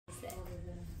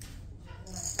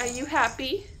Are you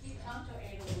happy?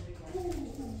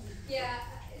 Yeah,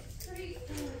 it's pretty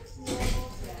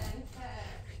normal then.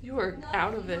 You are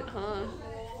out of it, huh?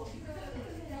 Oh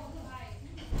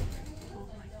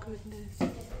my goodness.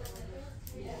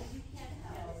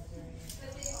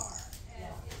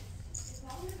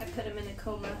 I put him in a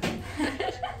coma.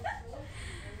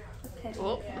 Okay.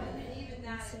 Oh.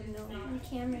 I said no on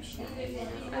camera shot. Are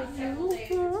you?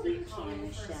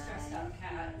 Camera shot.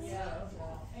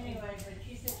 Anyway, but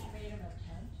she said she made him a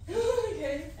tent.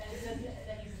 Okay. And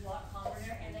then he's a lot calmer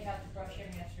there, and they got to brush him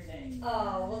yesterday.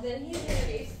 Oh, well then he's gonna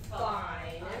be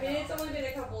fine. I mean, it's only been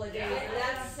a couple of days, and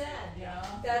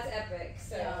that's epic,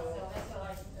 so. Yeah, so that's why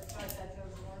I said there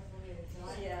was more for me to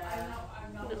tell. Yeah.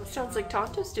 I'm not It sounds like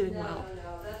Tonto's doing well.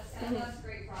 No, that's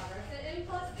great progress. And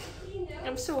plus, he knows.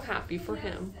 I'm so happy for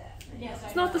him. Yes,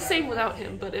 It's not the same without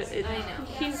him, but it I know.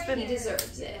 he's been He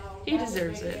deserves it. he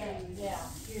deserves it. Yeah,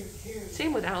 huge.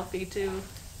 Same with Alfie too.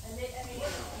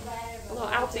 Although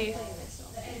Alfie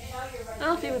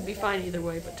would be fine either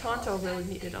way, but Tonto really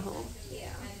needed a home. Yeah.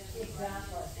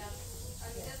 Exactly.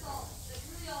 That's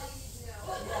really all you need to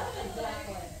know. Yeah,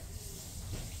 exactly.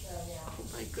 So, yeah. Oh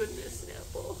my goodness,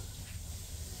 Snapple.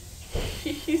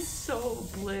 He's so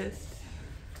blissed.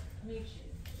 Me too.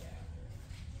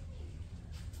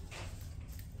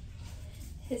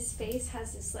 His face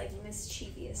has this like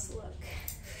mischievous look.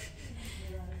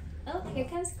 Oh, here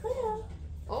comes Quill.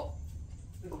 Oh,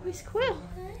 where's Quill?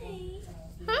 Hi.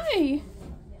 Hi.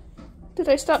 Did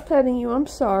I stop petting you? I'm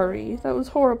sorry. That was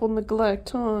horrible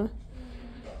neglect, huh?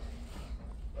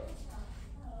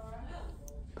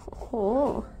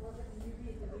 Oh.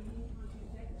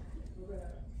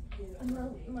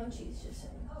 Mochi's just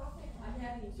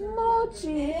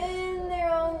Mochi. in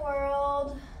their own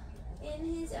world.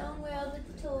 In his own world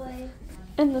with the toy.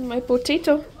 And then my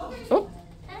potato. Oh,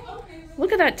 Hi.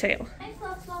 look at that tail. Hi,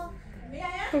 Fluffball.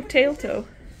 Potato.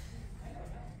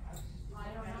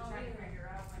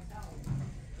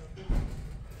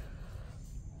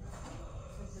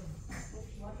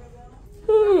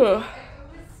 Ugh.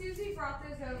 Susie brought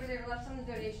those over. They were left on the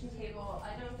donation table.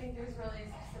 I don't